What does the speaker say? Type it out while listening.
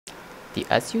The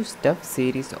Asus TUF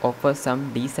series offers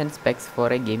some decent specs for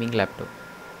a gaming laptop,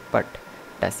 but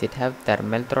does it have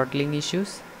thermal throttling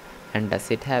issues? And does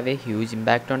it have a huge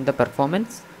impact on the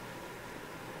performance?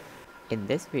 In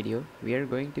this video, we are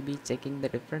going to be checking the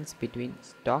difference between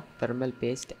stock thermal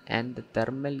paste and the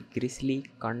thermal Grizzly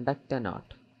conductor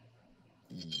knot.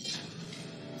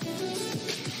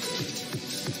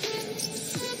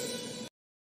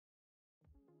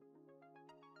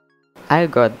 I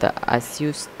got the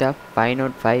Asus TUF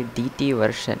 505 DT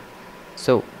version.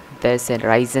 So there's a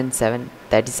Ryzen 7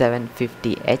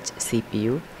 3750H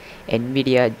CPU,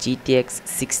 Nvidia GTX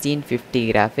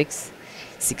 1650 graphics,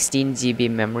 16 GB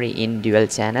memory in dual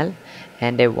channel,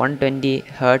 and a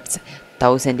 120Hz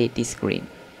 1080 screen.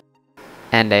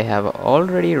 And I have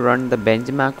already run the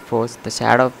benchmark for the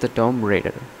Shadow of the Tomb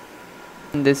Raider.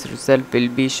 This result will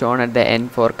be shown at the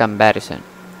end for comparison.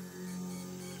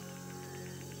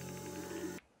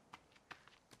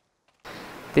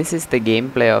 This is the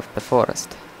gameplay of the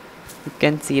forest. You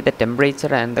can see the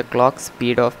temperature and the clock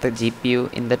speed of the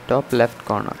GPU in the top left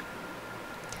corner.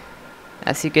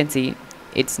 As you can see,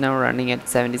 it's now running at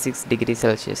 76 degrees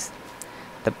Celsius.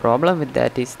 The problem with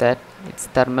that is that it's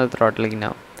thermal throttling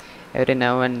now. Every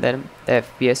now and then the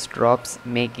FPS drops,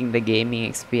 making the gaming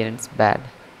experience bad.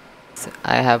 So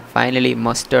I have finally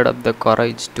mustered up the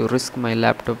courage to risk my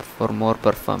laptop for more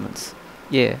performance.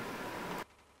 Yeah.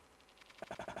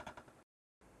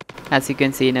 As you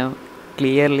can see now,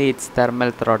 clearly it's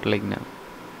thermal throttling now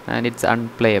and it's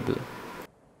unplayable.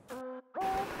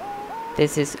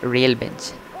 This is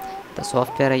RealBench, the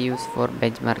software I use for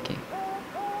benchmarking.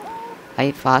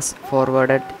 I fast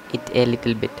forwarded it a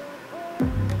little bit.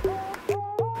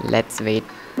 Let's wait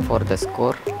for the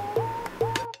score.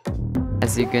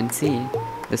 As you can see,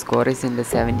 the score is in the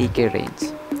 70k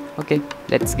range. Okay,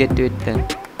 let's get to it then.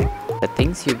 The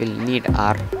things you will need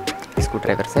are a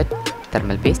screwdriver set,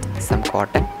 thermal paste, some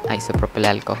cotton, isopropyl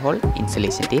alcohol,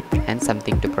 insulation tape, and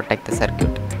something to protect the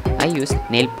circuit. I used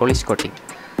nail polish coating.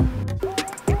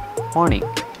 Warning: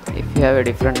 if you have a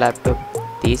different laptop,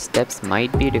 these steps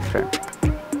might be different.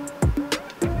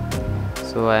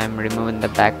 So I am removing the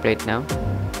back plate now.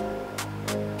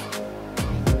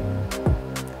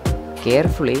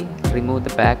 Carefully remove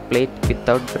the back plate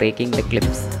without breaking the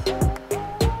clips.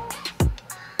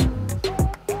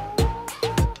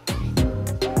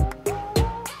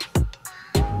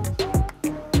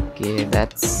 Okay,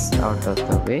 that's out of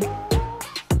the way.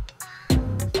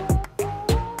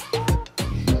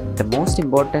 The most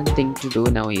important thing to do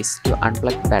now is to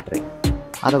unplug the battery.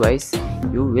 Otherwise,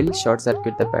 you will short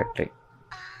circuit the battery.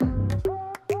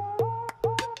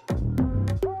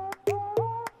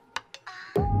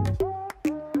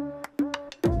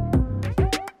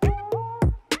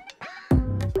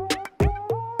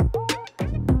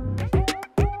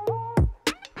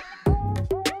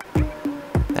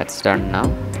 That's done now.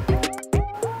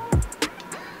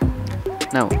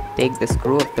 Now take the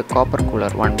screw of the copper cooler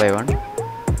one by one.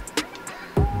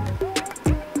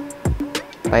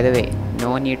 By the way,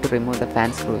 no need to remove the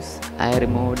fan screws. I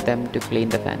removed them to clean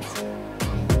the fans.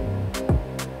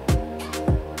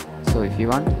 So if you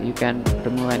want, you can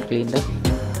remove and clean them.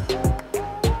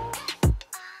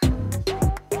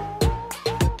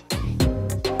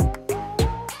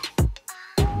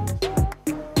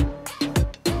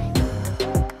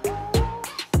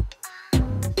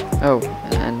 Oh,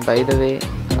 and by the way,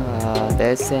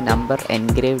 there's a number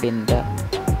engraved in the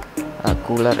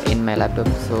cooler in my laptop,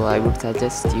 so I would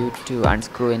suggest you to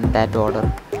unscrew in that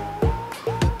order.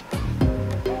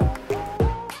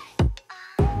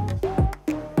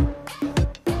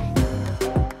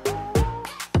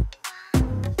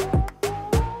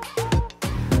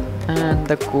 And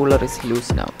the cooler is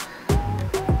loose now.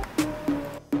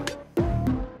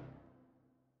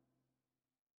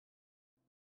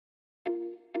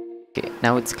 Okay,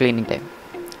 now it's cleaning time.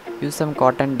 Use some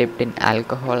cotton dipped in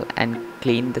alcohol and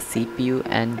clean the CPU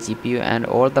and GPU and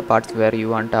all the parts where you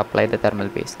want to apply the thermal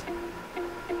paste.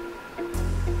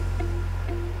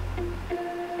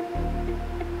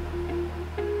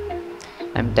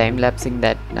 I'm time lapsing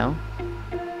that now.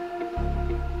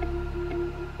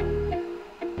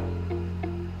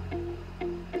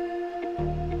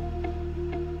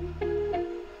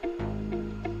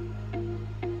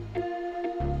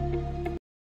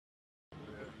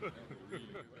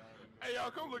 Hey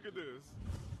y'all, come look at this.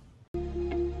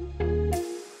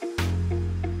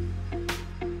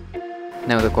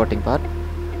 Now the coating part.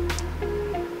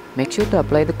 Make sure to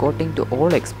apply the coating to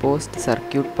all exposed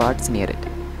circuit parts near it.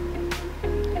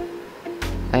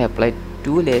 I applied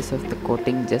 2 layers of the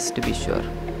coating just to be sure.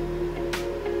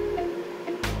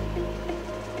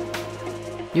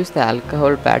 Use the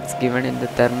alcohol pads given in the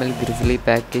thermal Grizzly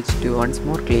package to once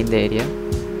more clean the area.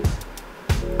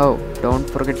 Oh, don't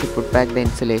forget to put back the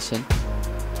insulation.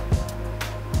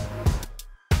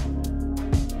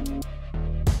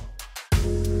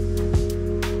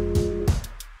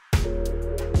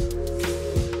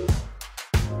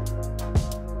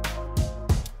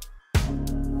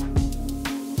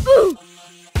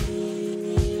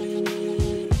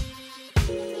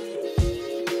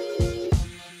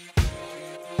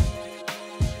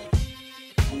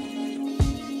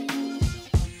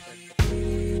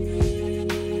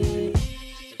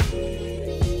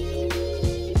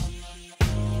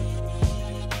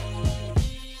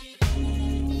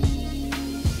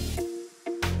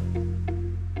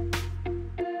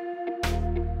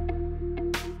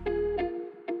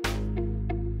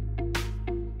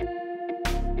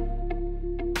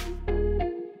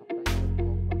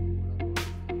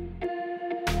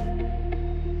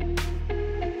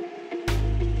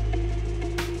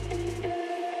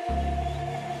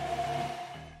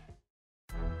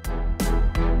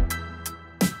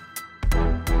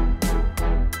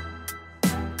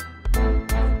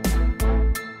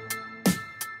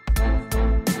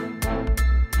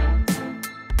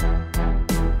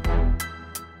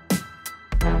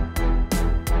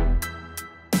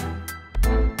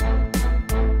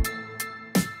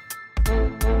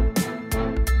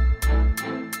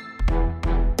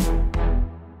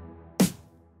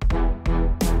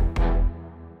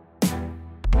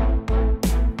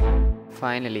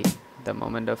 Finally, the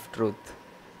moment of truth.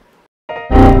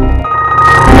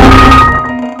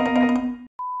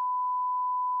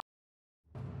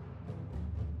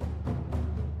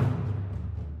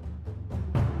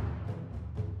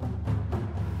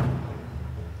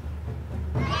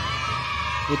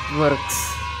 It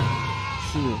works.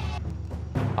 Phew.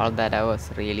 All that I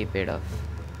was really paid off.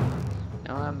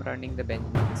 Now I'm running the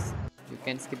benchmarks. You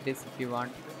can skip this if you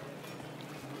want.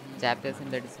 Chapters in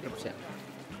the description.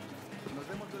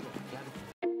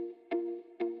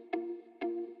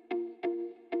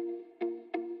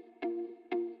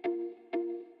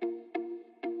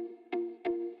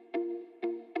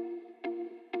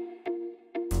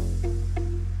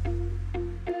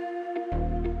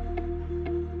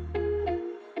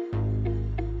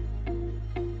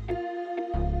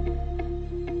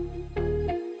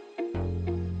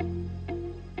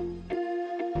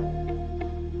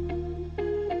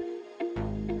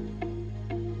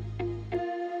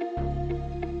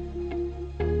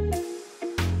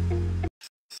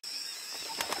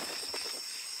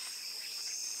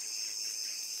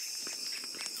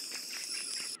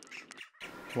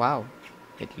 Wow,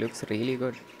 it looks really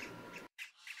good.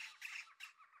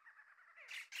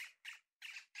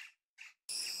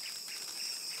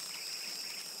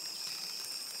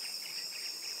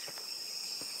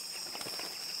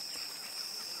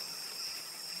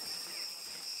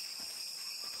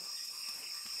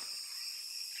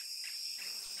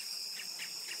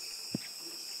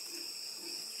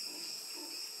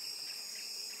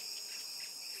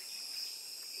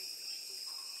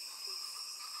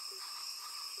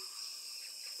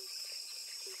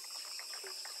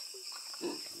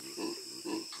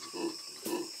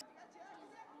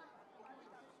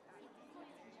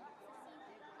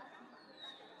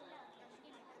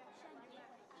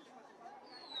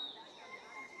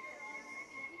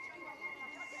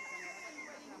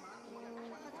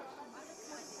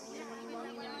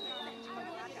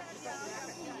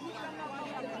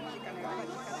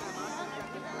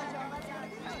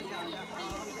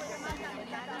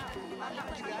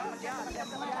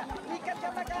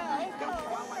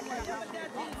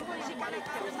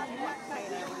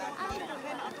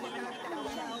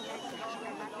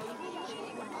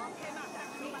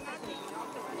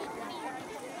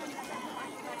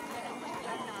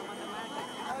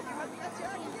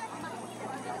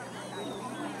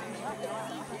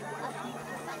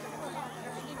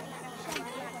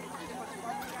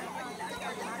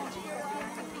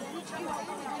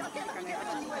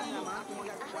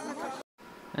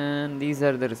 And these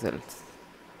are the results.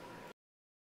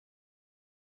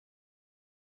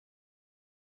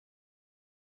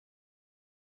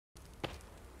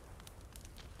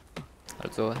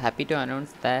 Also happy to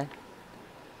announce that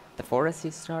the forest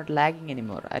is not lagging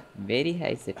anymore at very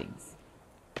high settings.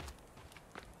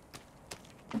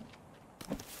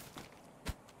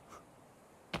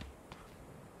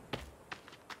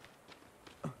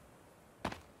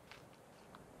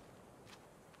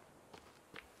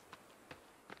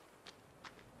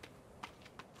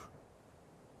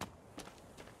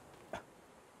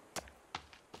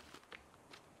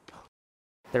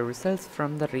 The results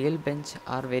from the real bench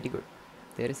are very good.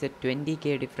 there is a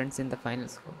 20k difference in the final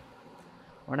score.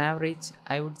 On average,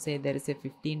 I would say there is a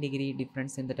 15-degree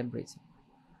difference in the temperature.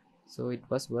 So it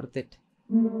was worth it.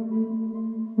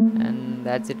 And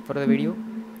that's it for the video.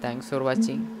 Thanks for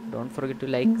watching. Don't forget to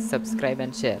like, subscribe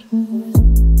and share.